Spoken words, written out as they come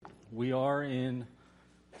We are in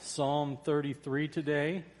Psalm 33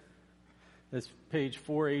 today. That's page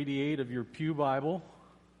 488 of your Pew Bible.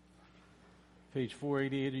 Page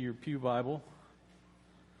 488 of your Pew Bible.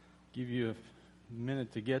 Give you a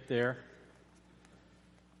minute to get there.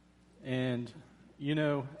 And, you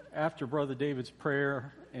know, after Brother David's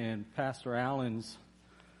prayer and Pastor Allen's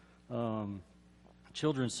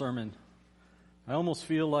children's sermon, I almost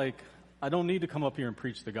feel like I don't need to come up here and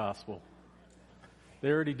preach the gospel. They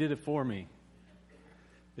already did it for me.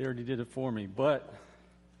 But,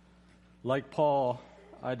 like Paul,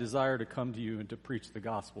 I desire to come to you and to preach the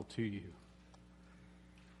gospel to you.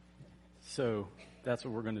 So, that's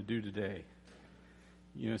what we're going to do today.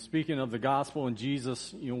 You know, speaking of the gospel and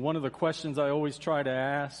Jesus, you know, one of the questions I always try to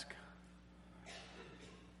ask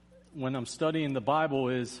when I'm studying the Bible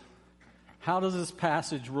is, how does this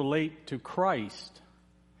passage relate to Christ?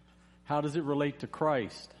 How does it relate to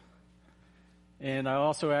Christ? And I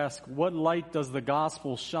also ask, what light does the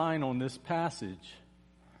gospel shine on this passage?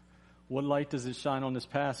 What light does it shine on this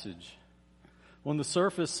passage? On the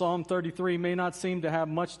surface, Psalm 33 may not seem to have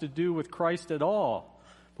much to do with Christ at all.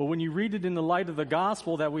 But when you read it in the light of the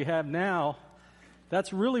gospel that we have now,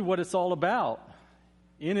 that's really what it's all about.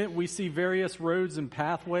 In it, we see various roads and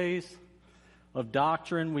pathways of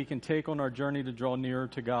doctrine we can take on our journey to draw nearer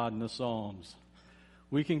to God in the Psalms.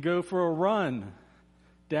 We can go for a run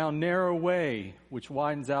down narrow way, which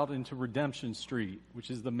widens out into Redemption Street, which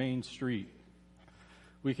is the main street.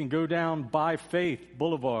 We can go down By Faith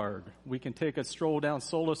Boulevard. We can take a stroll down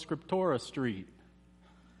Sola Scriptura Street.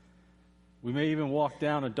 We may even walk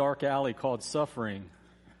down a dark alley called Suffering.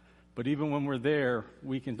 But even when we're there,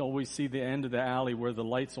 we can always see the end of the alley where the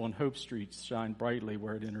lights on Hope Street shine brightly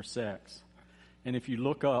where it intersects. And if you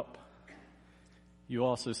look up, you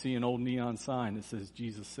also see an old neon sign that says,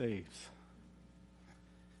 Jesus saves.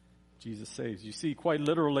 Jesus saves. You see, quite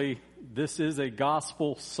literally, this is a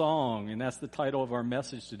gospel song, and that's the title of our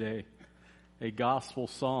message today, a gospel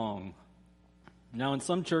song. Now, in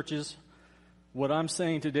some churches, what I'm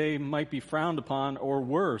saying today might be frowned upon or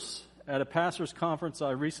worse. At a pastor's conference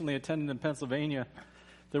I recently attended in Pennsylvania,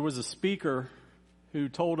 there was a speaker who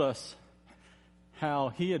told us how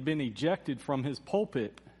he had been ejected from his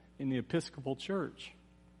pulpit in the Episcopal Church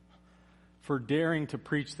for daring to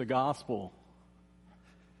preach the gospel.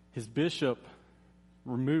 His bishop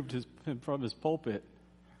removed him from his pulpit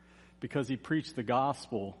because he preached the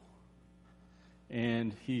gospel,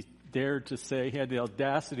 and he dared to say, he had the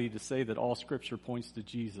audacity to say that all Scripture points to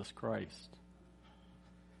Jesus Christ.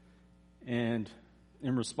 And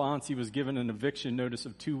in response, he was given an eviction notice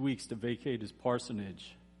of 2 weeks to vacate his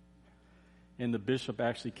parsonage. And the bishop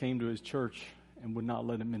actually came to his church and would not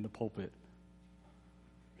let him in the pulpit.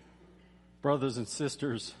 Brothers and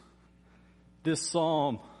sisters, this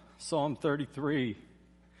Psalm 33,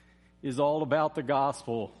 is all about the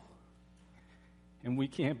gospel. And we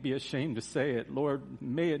can't be ashamed to say it. Lord,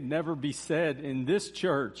 may it never be said in this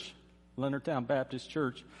church, Leonardtown Baptist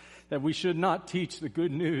Church, that we should not teach the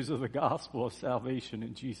good news of the gospel of salvation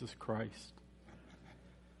in Jesus Christ.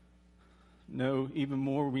 No, even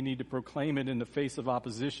more, we need to proclaim it in the face of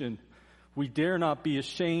opposition. We dare not be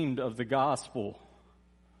ashamed of the gospel.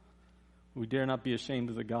 We dare not be ashamed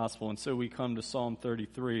of the gospel. And so we come to Psalm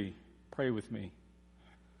 33. Pray with me.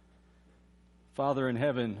 Father in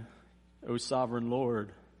heaven, O sovereign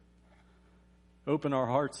Lord, open our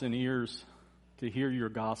hearts and ears to hear your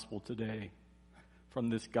gospel today from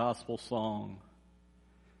this gospel song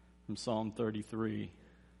from Psalm 33.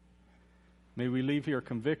 May we leave here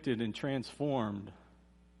convicted and transformed.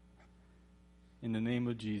 In the name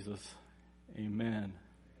of Jesus, amen.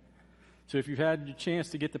 So if you've had your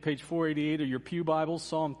chance to get to page 488 of your Pew Bibles,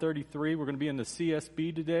 Psalm 33, we're going to be in the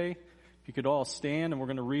CSB today. If you could all stand, and we're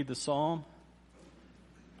going to read the psalm.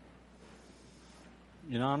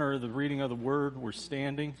 In honor of the reading of the word, we're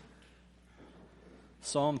standing.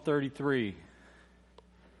 Psalm 33.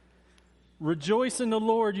 Rejoice in the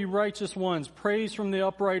Lord, you righteous ones. Praise from the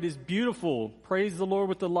upright is beautiful. Praise the Lord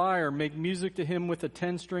with the lyre. Make music to him with a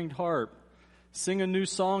 10-stringed harp. Sing a new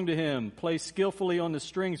song to him. Play skillfully on the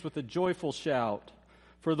strings with a joyful shout.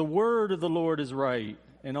 For the word of the Lord is right,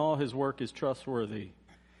 and all his work is trustworthy.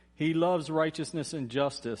 He loves righteousness and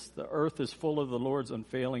justice. The earth is full of the Lord's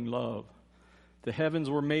unfailing love. The heavens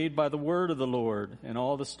were made by the word of the Lord, and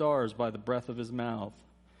all the stars by the breath of his mouth.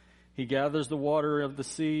 He gathers the water of the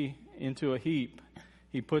sea into a heap.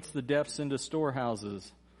 He puts the depths into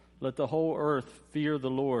storehouses. Let the whole earth fear the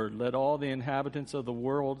Lord. Let all the inhabitants of the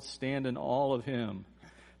world stand in awe of him.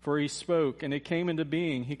 For he spoke, and it came into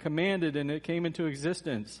being. He commanded, and it came into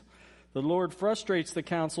existence. The Lord frustrates the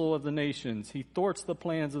counsel of the nations. He thwarts the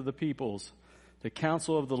plans of the peoples. The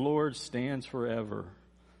counsel of the Lord stands forever,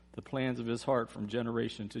 the plans of his heart from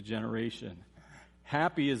generation to generation.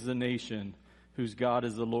 Happy is the nation whose God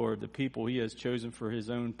is the Lord, the people he has chosen for his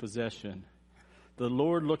own possession. The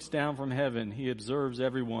Lord looks down from heaven. He observes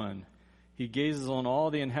everyone. He gazes on all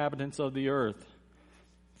the inhabitants of the earth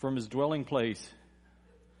from his dwelling place.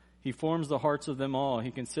 He forms the hearts of them all.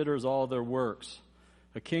 He considers all their works.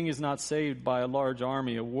 A king is not saved by a large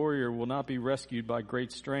army. A warrior will not be rescued by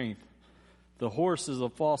great strength. The horse is a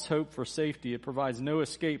false hope for safety. It provides no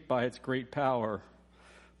escape by its great power.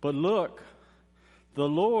 But look, the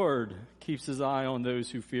Lord keeps his eye on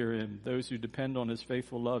those who fear him, those who depend on his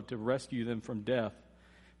faithful love to rescue them from death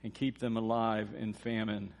and keep them alive in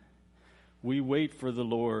famine. We wait for the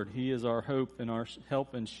Lord. He is our hope and our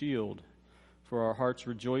help and shield. For our hearts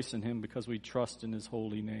rejoice in him because we trust in his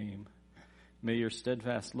holy name. May your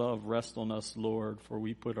steadfast love rest on us, Lord, for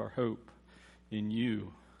we put our hope in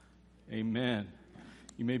you. Amen.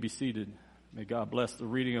 You may be seated. May God bless the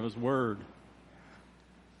reading of his word.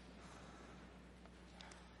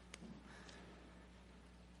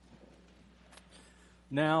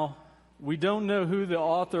 Now, we don't know who the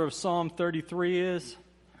author of Psalm 33 is,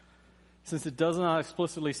 since it does not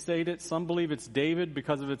explicitly state it. Some believe it's David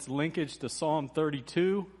because of its linkage to Psalm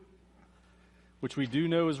 32, which we do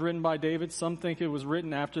know is written by David. Some think it was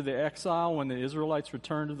written after the exile when the Israelites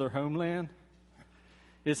returned to their homeland.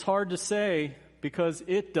 It's hard to say because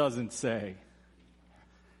it doesn't say.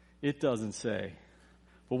 It doesn't say.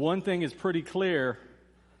 But one thing is pretty clear.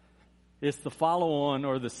 It's the follow-on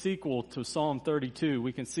or the sequel to Psalm 32.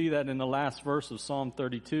 We can see that in the last verse of Psalm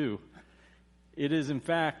 32. It is, in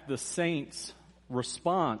fact, the saints'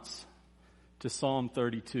 response to Psalm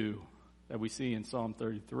 32 that we see in Psalm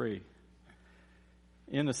 33.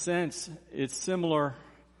 In a sense, it's similar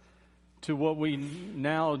to what we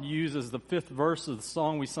now use as the fifth verse of the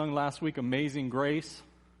song we sung last week, Amazing Grace,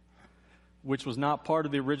 which was not part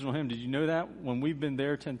of the original hymn. Did you know that? When we've been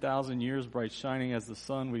there 10,000 years, bright shining as the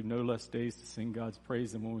sun, we've no less days to sing God's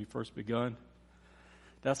praise than when we first begun.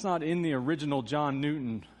 That's not in the original John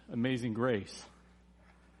Newton Amazing Grace.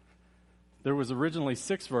 There was originally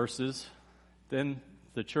 6 verses. Then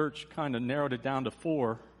the church kind of narrowed it down to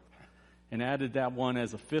 4 and added that one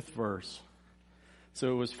as a 5th verse.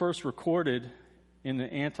 So it was first recorded in the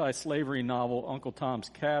anti-slavery novel Uncle Tom's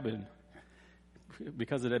Cabin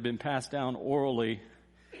because it had been passed down orally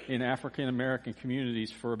in African American communities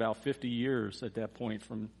for about 50 years at that point,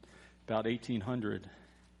 from about 1800.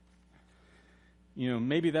 You know,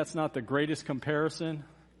 maybe that's not the greatest comparison,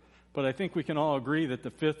 but I think we can all agree that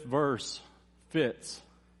the 5th verse fits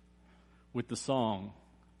with the song.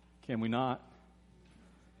 Can we not?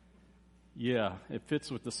 Yeah, it fits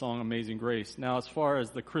with the song Amazing Grace. Now, as far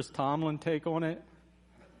as the Chris Tomlin take on it,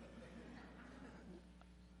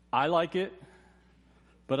 I like it,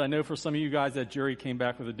 but I know for some of you guys that jury came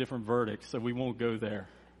back with a different verdict, so we won't go there.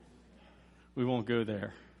 We won't go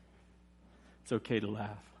there. It's okay to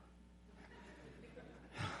laugh.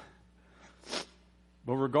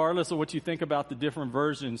 But regardless of what you think about the different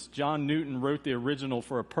versions, John Newton wrote the original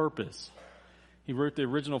for a purpose. He wrote the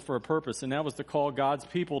original for a purpose, and that was to call God's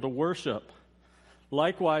people to worship.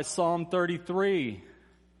 Likewise, Psalm 33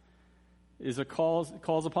 is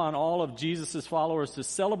calls upon all of Jesus' followers to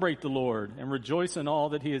celebrate the Lord and rejoice in all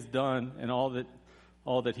that he has done and all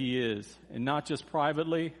that he is. And not just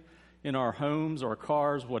privately in our homes or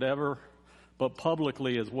cars, whatever, but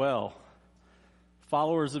publicly as well.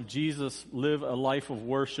 Followers of Jesus live a life of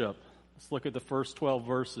worship. Let's look at the first 12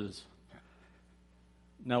 verses.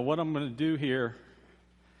 Now, what I'm going to do here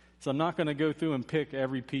is I'm not going to go through and pick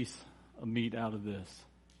every piece of meat out of this.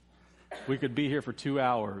 We could be here for 2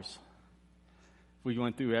 hours. We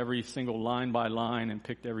went through every single line by line and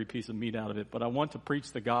picked every piece of meat out of it. But I want to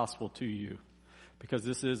preach the gospel to you because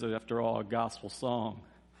this is, after all, a gospel song.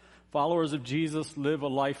 Followers of Jesus live a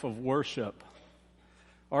life of worship.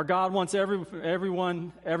 Our God wants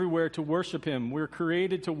everyone everywhere to worship him. We're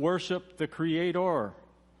created to worship the Creator.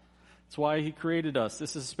 That's why he created us.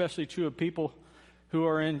 This is especially true of people who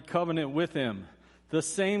are in covenant with him. The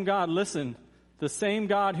same God, listen, the same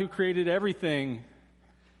God who created everything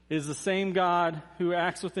is the same God who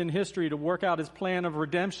acts within history to work out his plan of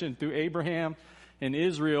redemption through Abraham and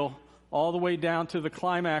Israel, all the way down to the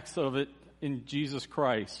climax of it in Jesus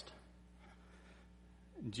Christ.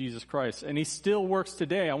 In Jesus Christ. And he still works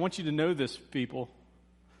today. I want you to know this, people,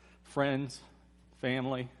 friends,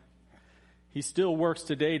 family. He still works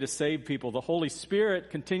today to save people. The Holy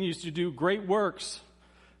Spirit continues to do great works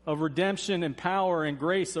of redemption and power and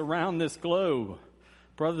grace around this globe.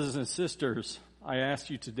 Brothers and sisters, I ask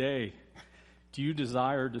you today, do you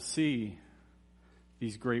desire to see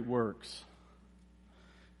these great works?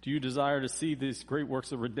 Do you desire to see these great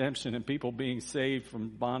works of redemption and people being saved from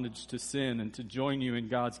bondage to sin and to join you in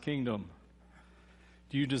God's kingdom?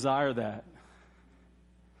 Do you desire that?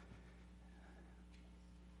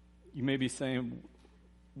 You may be saying,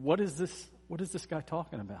 what is this guy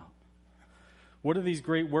talking about? What are these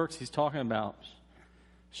great works he's talking about?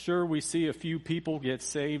 Sure, we see a few people get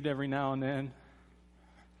saved every now and then.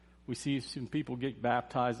 We see some people get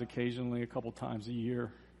baptized occasionally, a couple times a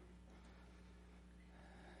year.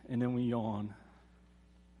 And then we yawn.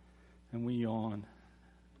 And we yawn.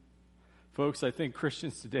 Folks, I think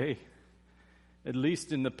Christians today, at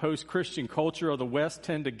least in the post-Christian culture of the West,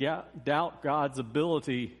 tend to doubt God's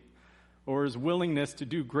ability or his willingness to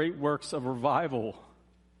do great works of revival.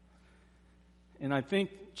 And I think,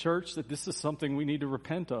 church, that this is something we need to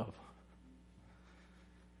repent of.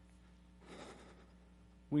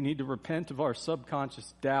 We need to repent of our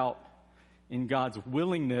subconscious doubt in God's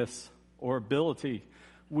willingness or ability.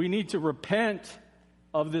 We need to repent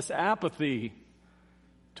of this apathy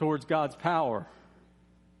towards God's power.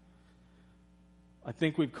 I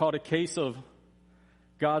think we've caught a case of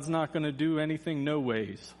God's not going to do anything no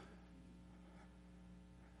ways.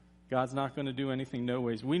 God's not going to do anything no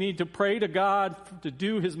ways. We need to pray to God to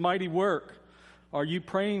do his mighty work. Are you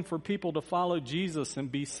praying for people to follow Jesus and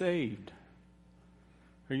be saved?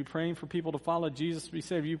 Are you praying for people to follow Jesus and be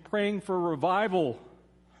saved? Are you praying for revival,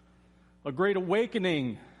 a great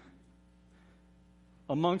awakening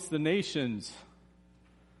amongst the nations?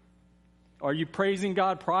 Are you praising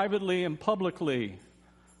God privately and publicly?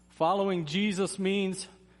 Following Jesus means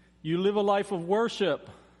you live a life of worship.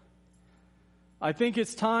 I think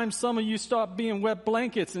it's time some of you stop being wet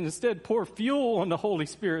blankets and instead pour fuel on the Holy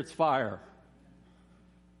Spirit's fire.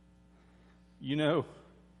 You know,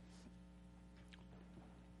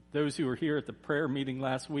 those who were here at the prayer meeting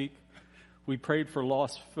last week, we prayed for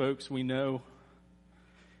lost folks we know.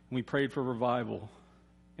 And we prayed for revival.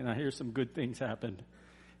 And I hear some good things happened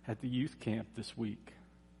at the youth camp this week.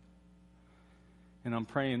 And I'm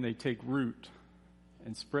praying they take root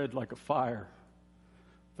and spread like a fire.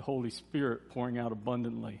 The Holy Spirit pouring out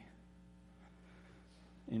abundantly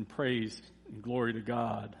in praise and glory to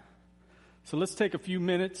God. So let's take a few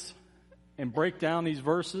minutes and break down these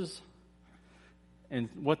verses and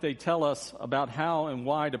what they tell us about how and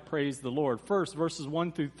why to praise the Lord. First, verses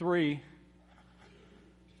 1 through 3,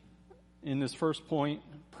 in this first point,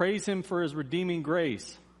 praise him for his redeeming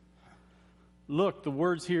grace. Look, the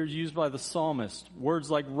words here used by the psalmist, words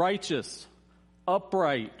like righteous,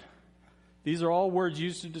 upright. These are all words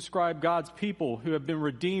used to describe God's people who have been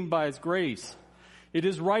redeemed by his grace. It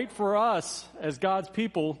is right for us as God's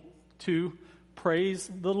people to praise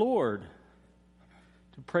the Lord.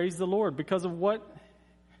 To praise the Lord because of what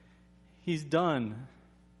he's done,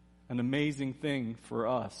 an amazing thing for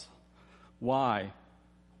us. Why?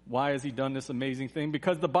 Why has he done this amazing thing?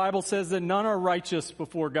 Because the Bible says that none are righteous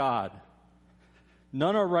before God.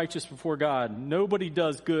 None are righteous before God. Nobody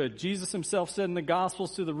does good. Jesus himself said in the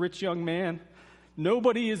Gospels to the rich young man,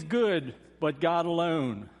 nobody is good but God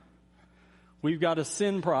alone. We've got a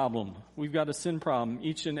sin problem. We've got a sin problem,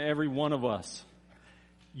 each and every one of us.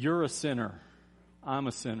 You're a sinner. I'm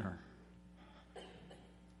a sinner.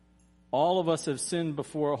 All of us have sinned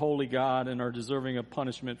before a holy God and are deserving of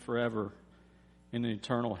punishment forever in an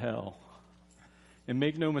eternal hell. And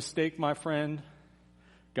make no mistake, my friend,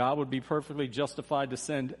 God would be perfectly justified to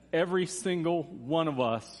send every single one of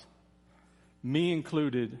us, me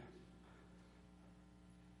included,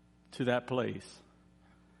 to that place.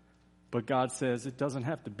 But God says it doesn't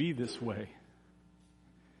have to be this way.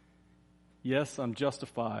 Yes, I'm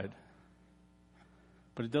justified,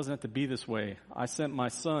 but it doesn't have to be this way. I sent my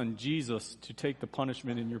son, Jesus, to take the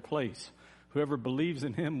punishment in your place. Whoever believes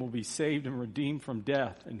in him will be saved and redeemed from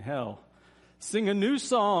death and hell. Sing a new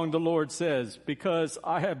song, the Lord says, because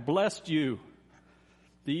I have blessed you.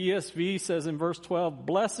 The ESV says in verse 12,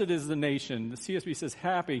 blessed is the nation. The CSB says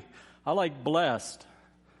happy. I like blessed.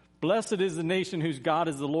 Blessed is the nation whose God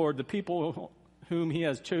is the Lord, the people whom he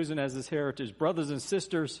has chosen as his heritage. Brothers and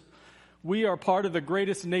sisters, we are part of the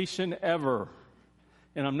greatest nation ever.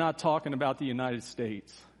 And I'm not talking about the United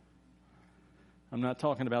States. I'm not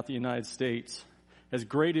talking about the United States. As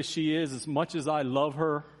great as she is, as much as I love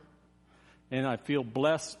her, and I feel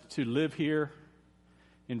blessed to live here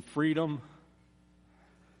in freedom,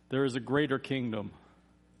 there is a greater kingdom.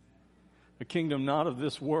 A kingdom not of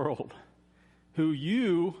this world. Who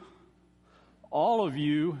you, all of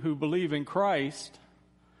you who believe in Christ,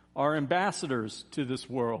 are ambassadors to this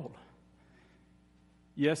world.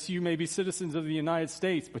 Yes, you may be citizens of the United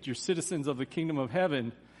States, but you're citizens of the kingdom of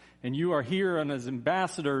heaven, and you are here and as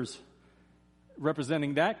ambassadors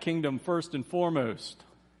representing that kingdom first and foremost.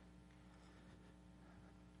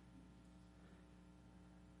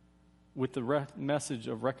 with the message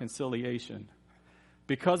of reconciliation.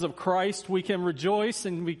 Because of Christ, we can rejoice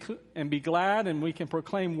and be glad, and we can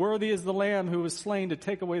proclaim, "Worthy is the Lamb who was slain to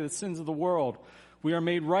take away the sins of the world." We are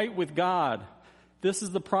made right with God. This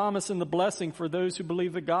is the promise and the blessing for those who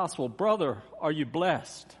believe the gospel. Brother, are you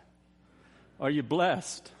blessed? Are you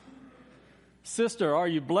blessed? Sister, are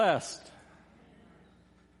you blessed?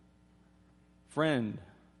 Friend,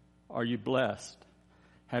 are you blessed?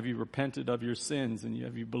 Have you repented of your sins, and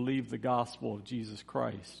have you believed the gospel of Jesus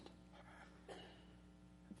Christ?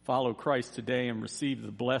 Follow Christ today and receive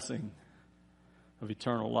the blessing of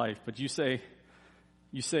eternal life. But you say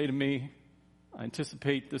to me, I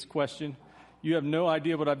anticipate this question, "You have no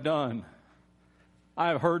idea what I've done." I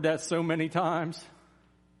have heard that so many times.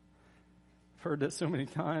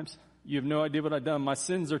 You have no idea what I've done. My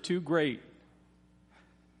sins are too great.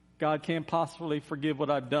 God can't possibly forgive what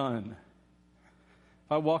I've done.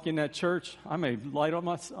 If I walk in that church, I may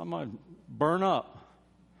I might burn up.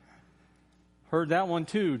 Heard that one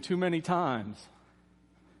too many times.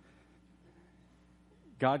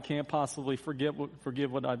 God can't possibly forgive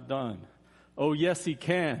what I've done. Oh, yes, He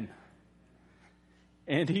can.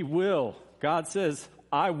 And He will. God says,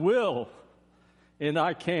 "I will, and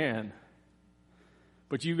I can."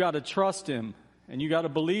 But you got to trust Him, and you got to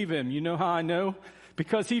believe Him. You know how I know?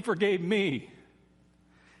 Because He forgave me.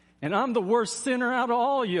 And I'm the worst sinner out of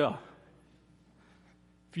all of you.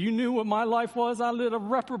 If you knew what my life was, I lived a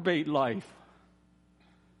reprobate life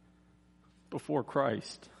before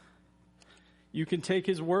Christ. You can take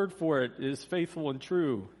His word for it. It is faithful and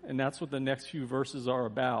true. And that's what the next few verses are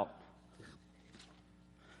about.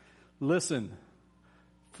 Listen,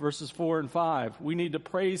 verses 4 and 5. We need to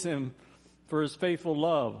praise Him for His faithful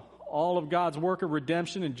love. All of God's work of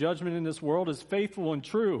redemption and judgment in this world is faithful and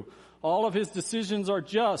true. All of His decisions are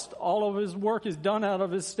just. All of His work is done out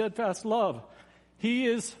of His steadfast love. He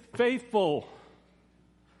is faithful.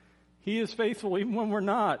 He is faithful even when we're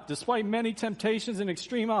not. Despite many temptations and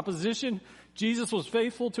extreme opposition, Jesus was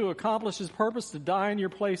faithful to accomplish His purpose to die in your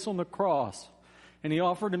place on the cross. And He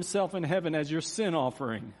offered Himself in heaven as your sin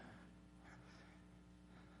offering.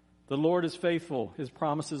 The Lord is faithful. His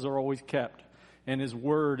promises are always kept. And His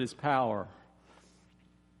word is power.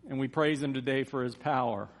 And we praise Him today for His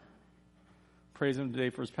power. Praise Him today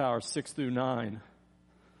for His power. 6 through 9.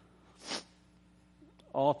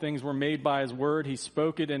 All things were made by His word. He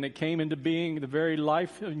spoke it and it came into being. The very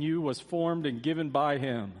life in you was formed and given by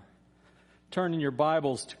Him. Turn in your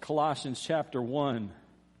Bibles to Colossians chapter 1.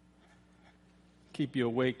 Keep you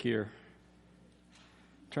awake here.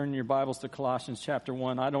 Turn in your Bibles to Colossians chapter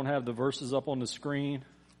 1. I don't have the verses up on the screen,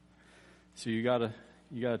 so you gotta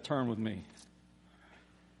turn with me.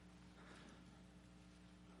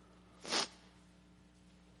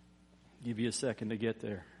 Give you a second to get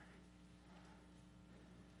there.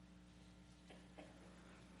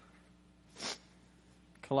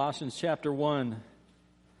 Colossians chapter 1.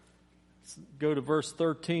 Let's go to verse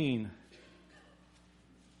 13.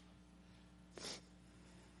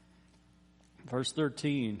 Verse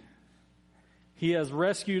 13. He has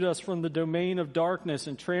rescued us from the domain of darkness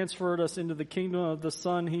and transferred us into the kingdom of the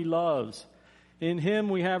Son He loves. In Him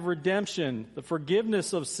we have redemption, the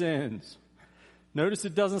forgiveness of sins. Notice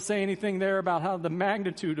it doesn't say anything there about how the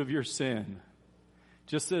magnitude of your sin.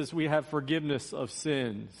 Just says we have forgiveness of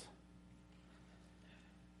sins.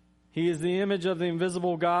 He is the image of the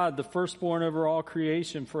invisible God, the firstborn over all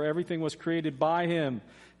creation, for everything was created by Him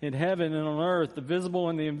in heaven and on earth, the visible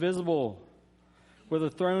and the invisible. Whether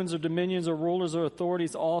thrones or dominions or rulers or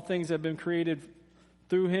authorities, all things have been created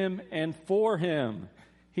through Him and for Him.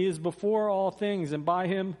 He is before all things, and by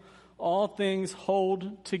Him all things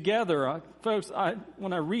hold together. Folks,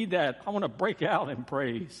 when I read that, I want to break out in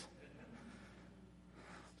praise.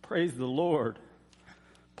 Praise the Lord.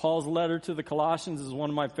 Paul's letter to the Colossians is one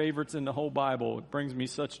of my favorites in the whole Bible. It brings me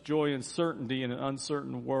such joy and certainty in an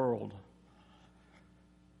uncertain world.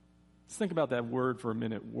 Let's think about that word for a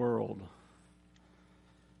minute, world.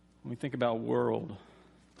 When we think about world,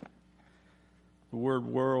 the word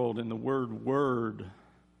world and the word word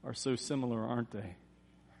are so similar, aren't they?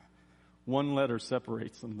 One letter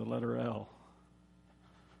separates them, the letter L.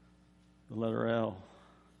 The letter L.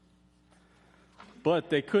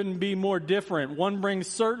 But they couldn't be more different. One brings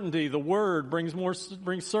certainty, the word brings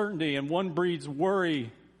certainty, and one breeds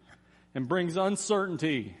worry and brings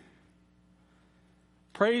uncertainty.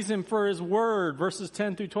 Praise Him for His word, verses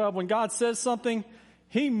 10 through 12. When God says something,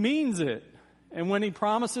 He means it. And when He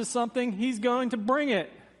promises something, He's going to bring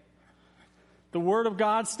it. The Word of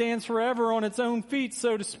God stands forever on its own feet,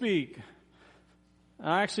 so to speak.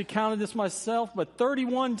 I actually counted this myself, but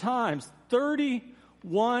 31 times.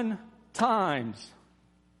 31 times.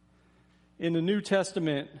 in the New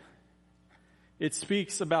Testament, it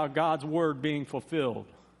speaks about God's word being fulfilled.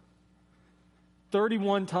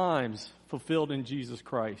 31 times fulfilled in Jesus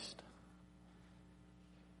Christ.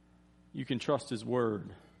 You can trust his word.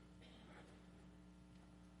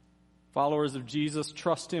 Followers of Jesus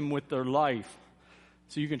trust him with their life.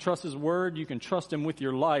 So you can trust his word, you can trust him with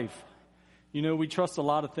your life. You know, we trust a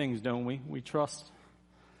lot of things, don't we? We trust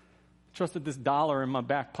that this dollar in my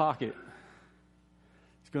back pocket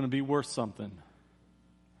is going to be worth something.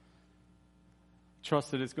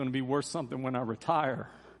 Trust that it's going to be worth something when I retire.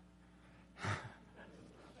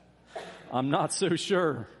 I'm not so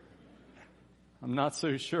sure. I'm not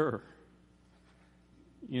so sure.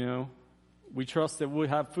 You know, we trust that we'll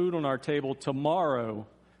have food on our table tomorrow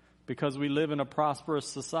because we live in a prosperous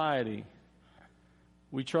society.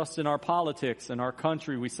 We trust in our politics and our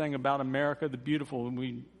country. We sang about America the Beautiful, and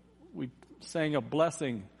we sang a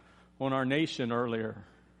blessing on our nation earlier.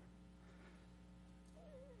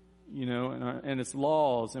 You know, and its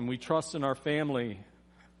laws, and we trust in our family.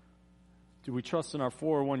 Do we trust in our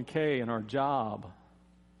 401k and our job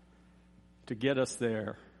to get us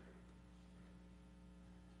there?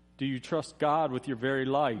 Do you trust God with your very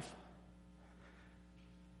life?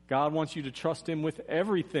 God wants you to trust him with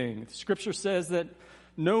everything. Scripture says that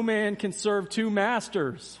no man can serve two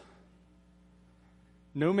masters.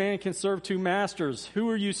 No man can serve two masters. Who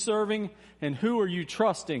are you serving and who are you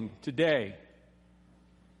trusting today?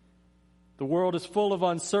 The world is full of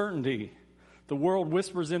uncertainty. The world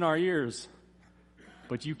whispers in our ears,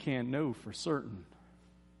 but you can't know for certain.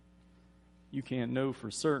 You can't know for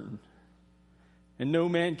certain. And no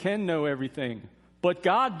man can know everything, but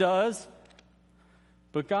God does.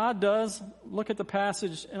 But God does. Look at the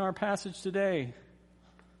passage in our passage today.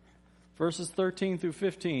 Verses 13 through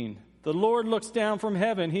 15. The Lord looks down from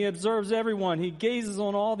heaven. He observes everyone. He gazes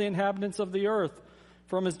on all the inhabitants of the earth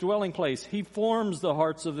from his dwelling place. He forms the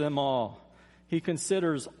hearts of them all. He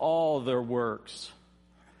considers all their works.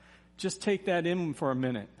 Just take that in for a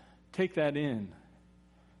minute. Take that in.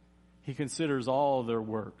 He considers all their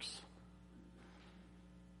works.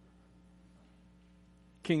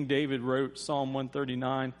 King David wrote Psalm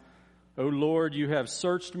 139, O Lord, you have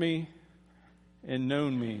searched me and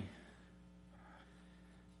known me.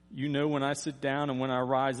 You know when I sit down and when I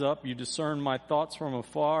rise up. You discern my thoughts from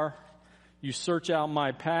afar. You search out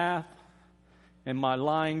my path and my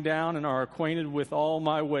lying down and are acquainted with all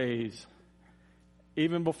my ways.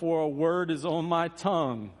 Even before a word is on my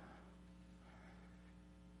tongue,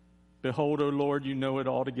 behold, O Lord, you know it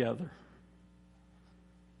altogether.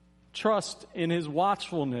 Trust in his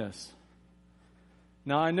watchfulness.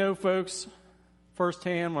 Now, I know, folks,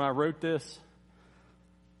 firsthand when I wrote this,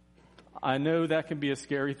 I know that can be a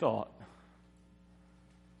scary thought.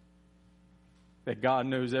 That God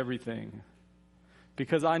knows everything.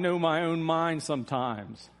 Because I know my own mind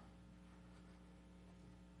sometimes.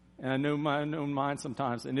 And I know my own mind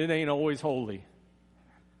sometimes. And it ain't always holy.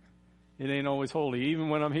 It ain't always holy. Even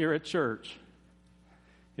when I'm here at church,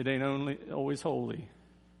 it ain't always holy.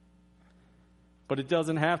 But it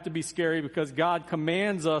doesn't have to be scary because God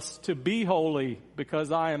commands us to be holy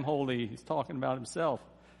because I am holy. He's talking about himself.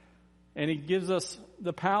 And he gives us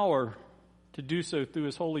the power to do so through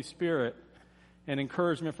his Holy Spirit and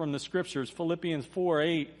encouragement from the Scriptures. Philippians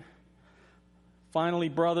 4:8. Finally,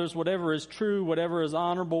 brothers, whatever is true, whatever is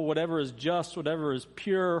honorable, whatever is just, whatever is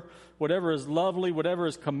pure, whatever is lovely, whatever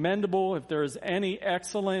is commendable, if there is any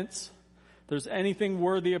excellence, if there's anything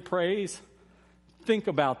worthy of praise, think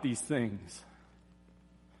about these things.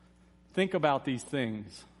 Think about these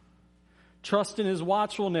things. Trust in his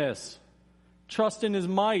watchfulness. Trust in his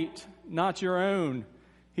might, not your own.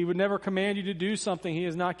 He would never command you to do something he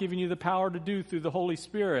has not given you the power to do through the Holy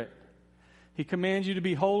Spirit. He commands you to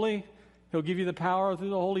be holy. He'll give you the power through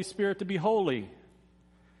the Holy Spirit to be holy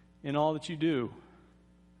in all that you do.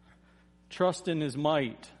 Trust in his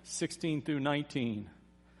might, 16 through 19.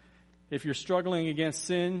 If you're struggling against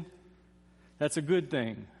sin, that's a good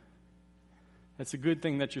thing. That's a good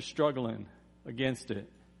thing that you're struggling against it.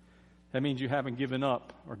 That means you haven't given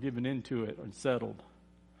up or given into it or settled.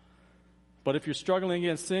 But if you're struggling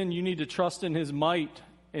against sin, you need to trust in his might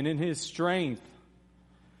and in his strength.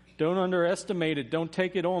 Don't underestimate it. Don't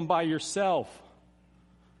take it on by yourself.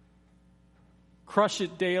 Crush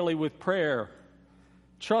it daily with prayer.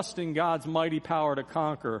 Trust in God's mighty power to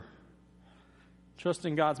conquer. Trust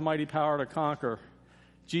in God's mighty power to conquer.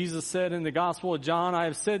 Jesus said in the Gospel of John, I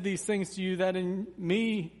have said these things to you that in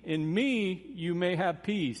me you may have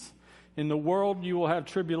peace. In the world you will have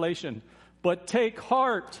tribulation. But take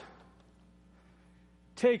heart.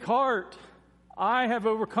 Take heart. I have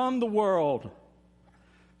overcome the world.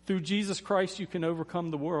 Through Jesus Christ, you can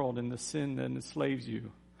overcome the world and the sin that enslaves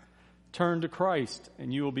you. Turn to Christ,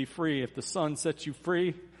 and you will be free. If the Son sets you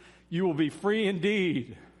free, you will be free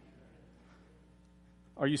indeed.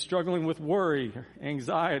 Are you struggling with worry,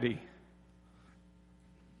 anxiety?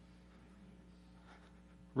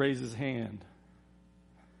 Raise his hand.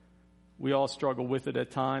 We all struggle with it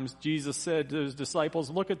at times. Jesus said to his disciples,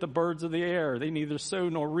 look at the birds of the air. They neither sow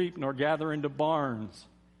nor reap nor gather into barns.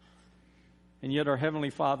 And yet our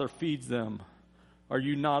Heavenly Father feeds them. Are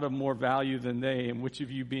you not of more value than they? And which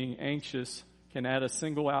of you, being anxious, can add a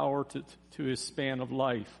single hour to his span of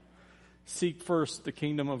life? Seek first the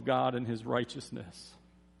kingdom of God and his righteousness.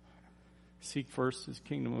 Seek first his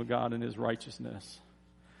kingdom of God and his righteousness.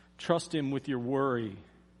 Trust him with your worry.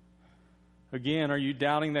 Again, are you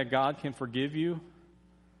doubting that God can forgive you?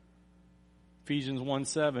 Ephesians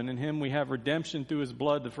 1:7, in him we have redemption through his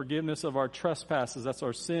blood, the forgiveness of our trespasses, that's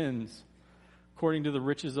our sins, according to the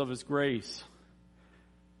riches of his grace.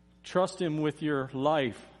 Trust him with your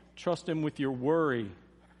life. Trust him with your worry.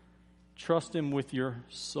 Trust him with your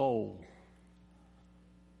soul.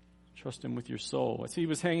 Trust him with your soul. As he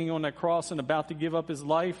was hanging on that cross and about to give up his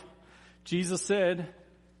life, Jesus said,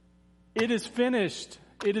 it is finished.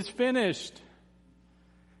 It is finished.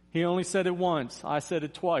 He only said it once. I said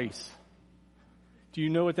it twice. Do you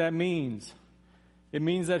know what that means? It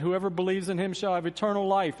means that whoever believes in him shall have eternal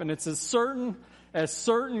life, and it's as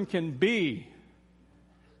certain can be.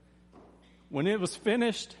 When it was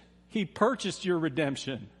finished, he purchased your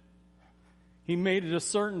redemption. He made it a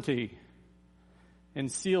certainty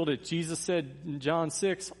and sealed it. Jesus said in John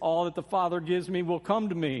 6, all that the Father gives me will come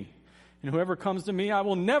to me, and whoever comes to me I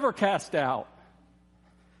will never cast out.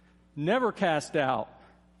 Never cast out.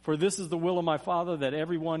 For this is the will of my Father, that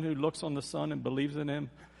everyone who looks on the Son and believes in him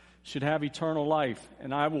should have eternal life,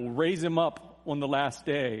 and I will raise him up on the last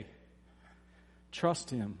day. Trust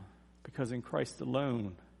him, because in Christ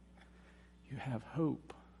alone you have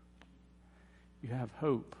hope. You have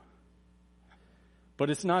hope. But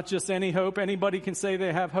it's not just any hope. Anybody can say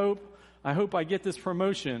they have hope. I hope I get this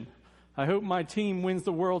promotion. I hope my team wins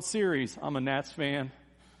the World Series. I'm a Nats fan.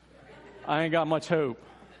 I ain't got much hope.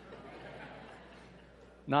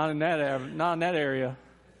 Not in that area.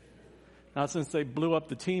 Not since they blew up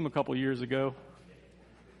the team a couple years ago.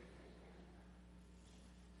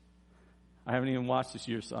 I haven't even watched this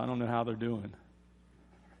year, so I don't know how they're doing.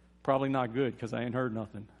 Probably not good, because I ain't heard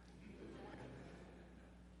nothing.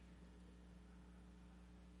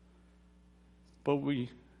 But we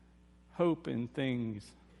hope in things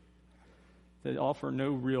that offer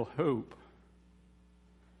no real hope.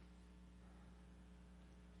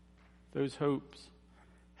 Those hopes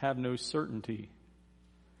have no certainty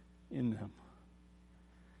in them.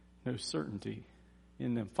 No certainty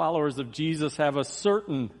in them. Followers of Jesus have a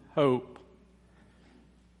certain hope.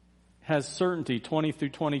 Has certainty, 20 through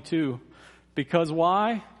 22. Because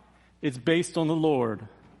why? It's based on the Lord.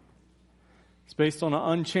 It's based on an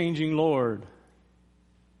unchanging Lord.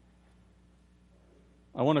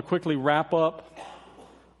 I want to quickly wrap up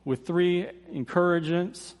with 3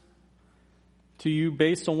 encouragements to you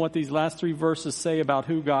based on what these last 3 verses say about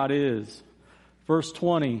who God is. Verse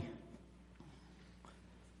 20.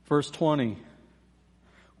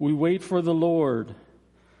 We wait for the Lord.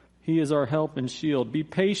 He is our help and shield. Be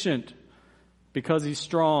patient because he's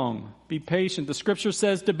strong. Be patient. The scripture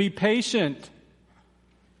says to be patient.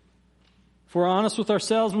 If we're honest with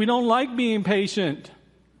ourselves, we don't like being patient.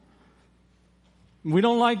 We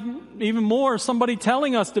don't like even more somebody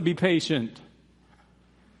telling us to be patient.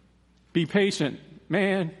 Be patient.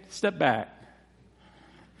 Man, step back.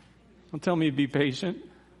 Don't tell me to be patient.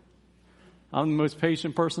 I'm the most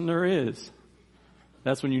patient person there is.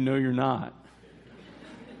 That's when you know you're not.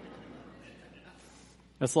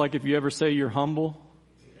 That's like if you ever say you're humble.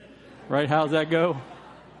 Right? How's that go?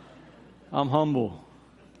 I'm humble.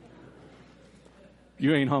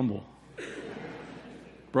 You ain't humble.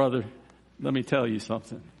 Brother, let me tell you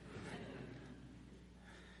something.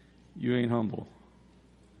 You ain't humble.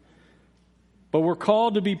 But we're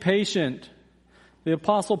called to be patient. The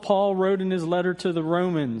Apostle Paul wrote in his letter to the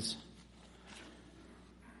Romans,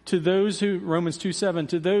 Romans 2:7,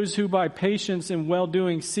 to those who by patience and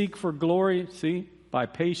well-doing seek for glory, by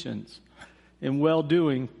patience and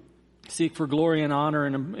well-doing seek for glory and honor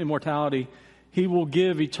and immortality, he will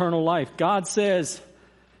give eternal life. God says,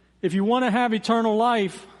 if you want to have eternal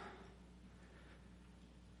life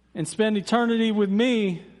and spend eternity with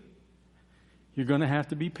me, you're going to have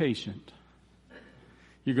to be patient.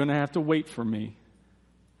 You're going to have to wait for me.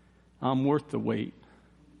 I'm worth the wait.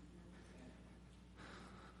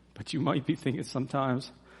 But you might be thinking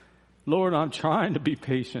sometimes, Lord, I'm trying to be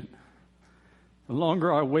patient. The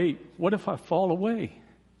longer I wait, what if I fall away?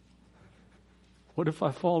 What if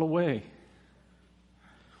I fall away?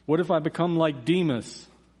 What if I become like Demas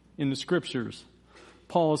in the Scriptures,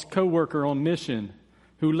 Paul's co-worker on mission,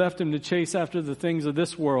 who left him to chase after the things of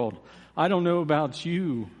this world? I don't know about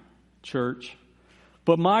you, church,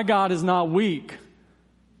 but my God is not weak.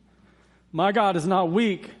 My God is not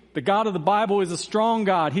weak. The God of the Bible is a strong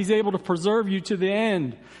God. He's able to preserve you to the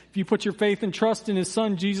end. If you put your faith and trust in His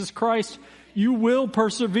Son, Jesus Christ, you will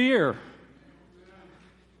persevere.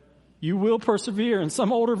 You will persevere. In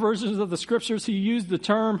some older versions of the Scriptures, He used the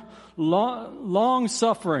term long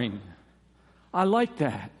suffering. I like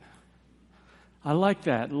that. I like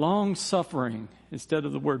that. Long suffering instead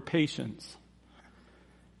of the word patience.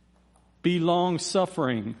 Be long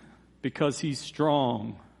suffering because He's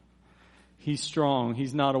strong. He's strong.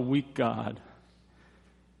 He's not a weak God.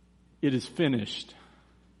 It is finished.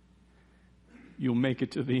 You'll make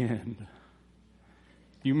it to the end.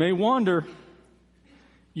 You may wander.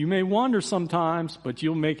 You may wander sometimes, but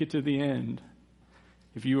you'll make it to the end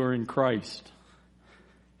if you are in Christ.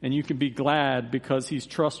 And you can be glad because He's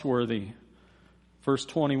trustworthy. Verse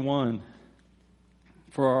 21,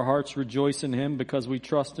 for our hearts rejoice in Him because we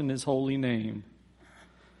trust in His holy name.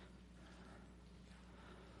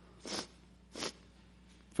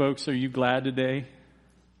 Folks, are you glad today?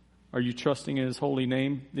 Are you trusting in His holy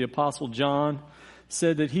name? The Apostle John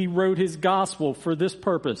said that he wrote his gospel for this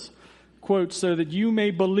purpose, quote, so that you may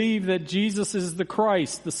believe that Jesus is the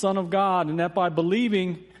Christ, the Son of God, and that by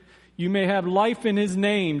believing you may have life in His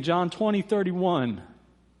name, John 20:31. You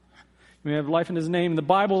may have life in His name. The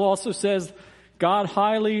Bible also says God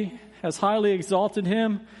has highly exalted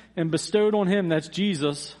Him and bestowed on Him, that's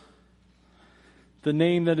Jesus, the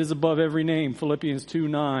name that is above every name, Philippians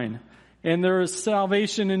 2:9. And there is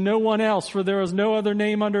salvation in no one else, for there is no other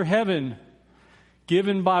name under heaven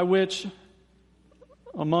given by which,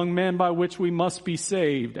 among men by which we must be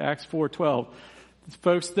saved, Acts 4:12.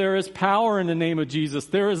 Folks, there is power in the name of Jesus.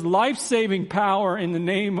 There is life-saving power in the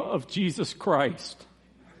name of Jesus Christ.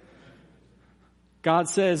 God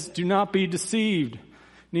says, do not be deceived,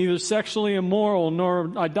 neither sexually immoral,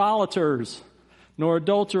 nor idolaters, nor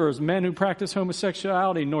adulterers, men who practice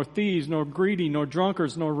homosexuality, nor thieves, nor greedy, nor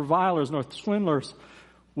drunkards, nor revilers, nor swindlers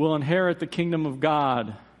will inherit the kingdom of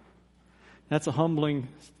God. That's a humbling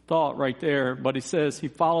thought right there. But he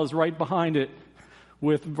follows right behind it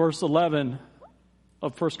with verse 11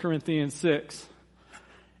 of 1 Corinthians 6.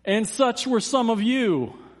 And such were some of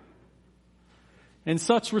you. And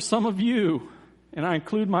such were some of you. And I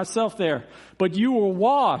include myself there. But you were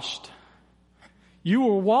washed. You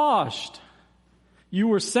were washed. You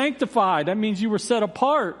were sanctified. That means you were set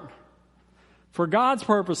apart for God's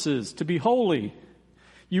purposes, to be holy.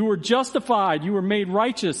 You were justified. You were made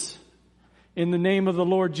righteous in the name of the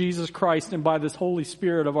Lord Jesus Christ and by this Holy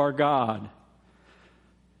Spirit of our God.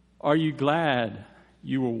 Are you glad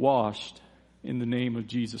you were washed in the name of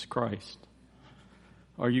Jesus Christ?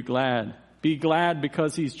 Are you glad? Be glad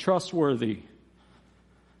because He's trustworthy.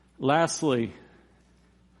 Lastly,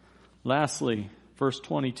 verse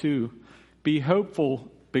 22, be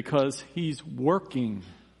hopeful because He's working.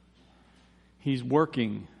 He's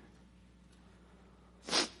working.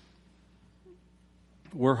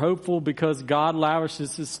 We're hopeful because God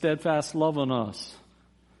lavishes His steadfast love on us.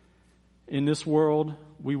 In this world,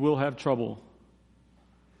 we will have trouble.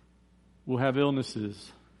 We'll have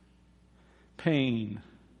illnesses, pain.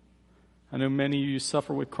 I know many of you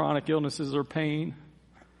suffer with chronic illnesses or pain.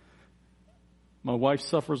 My wife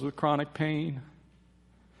suffers with chronic pain.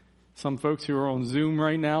 Some folks who are on Zoom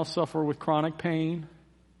right now suffer with chronic pain.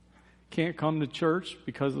 Can't come to church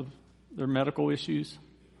because of their medical issues.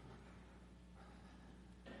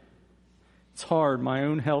 It's hard. My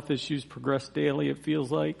own health issues progress daily, it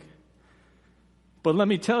feels like. But let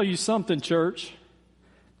me tell you something, church.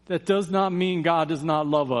 That does not mean God does not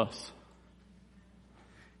love us.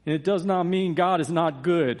 And it does not mean God is not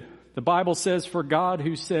good. The Bible says, for God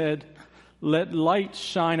who said, let light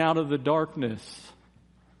shine out of the darkness,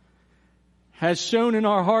 has shown in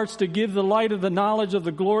our hearts to give the light of the knowledge of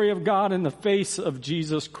the glory of God in the face of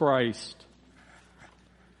Jesus Christ.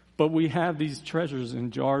 But we have these treasures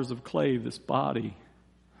in jars of clay, this body,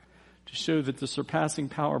 to show that the surpassing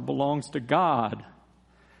power belongs to God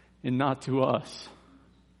and not to us.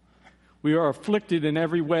 We are afflicted in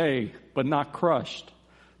every way, but not crushed,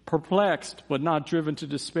 perplexed, but not driven to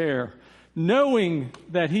despair, knowing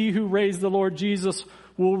that He who raised the Lord Jesus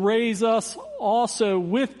will raise us also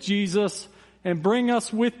with Jesus and bring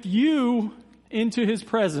us with you into His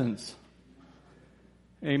presence.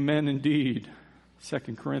 Amen indeed. 2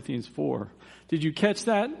 Corinthians 4. Did you catch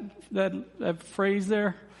that phrase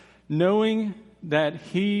there? Knowing that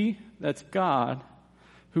He, that's God,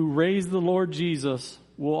 who raised the Lord Jesus,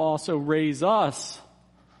 will also raise us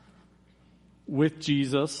with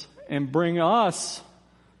Jesus and bring us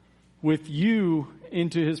with you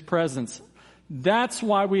into His presence. That's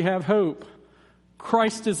why we have hope.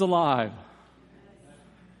 Christ is alive.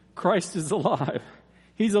 Christ is alive.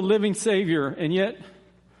 He's a living Savior, and yet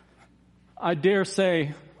I dare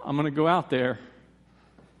say, I'm going to go out there,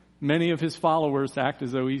 many of His followers act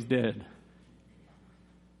as though He's dead.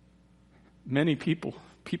 Many people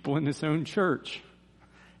in His own church,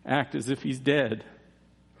 act as if He's dead.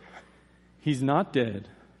 He's not dead.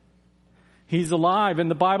 He's alive,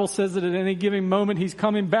 and the Bible says that at any given moment He's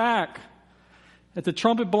coming back. At the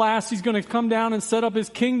trumpet blast, He's going to come down and set up His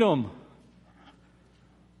kingdom.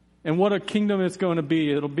 And what a kingdom it's going to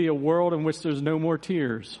be. It'll be a world in which there's no more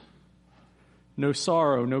tears, no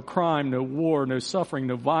sorrow, no crime, no war, no suffering,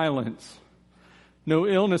 no violence, no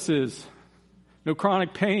illnesses, no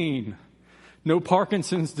chronic pain, no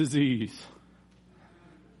Parkinson's disease,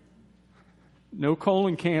 no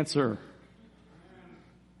colon cancer.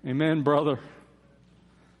 Amen, brother.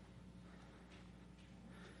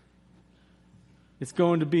 It's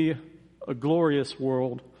going to be a glorious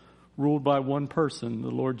world ruled by one person, the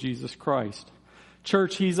Lord Jesus Christ.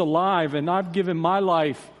 Church, He's alive, and I've given my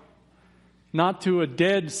life not to a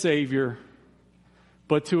dead Savior,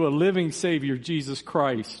 but to a living Savior, Jesus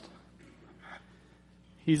Christ.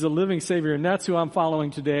 He's a living Savior, and that's who I'm following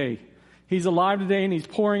today. He's alive today, and He's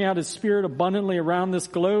pouring out His Spirit abundantly around this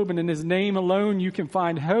globe, and in His name alone you can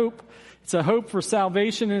find hope. It's a hope for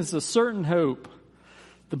salvation, and it's a certain hope.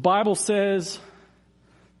 The Bible says,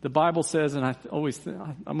 and I'm going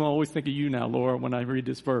to always think of you now, Laura, when I read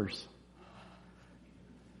this verse,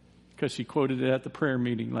 because she quoted it at the prayer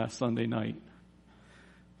meeting last Sunday night.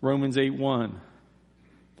 Romans 8:1.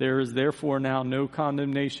 There is therefore now no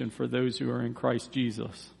condemnation for those who are in Christ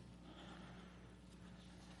Jesus.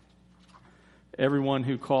 Everyone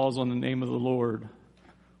who calls on the name of the Lord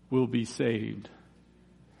will be saved.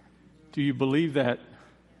 Do you believe that?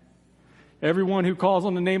 Everyone who calls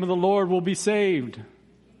on the name of the Lord will be saved.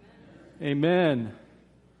 Amen.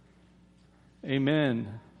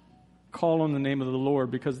 Amen. Call on the name of the Lord,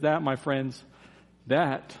 because that, my friends,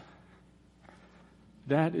 that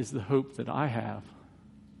is the hope that I have.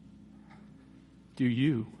 Do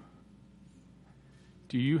you?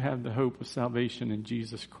 Do you have the hope of salvation in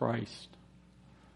Jesus Christ?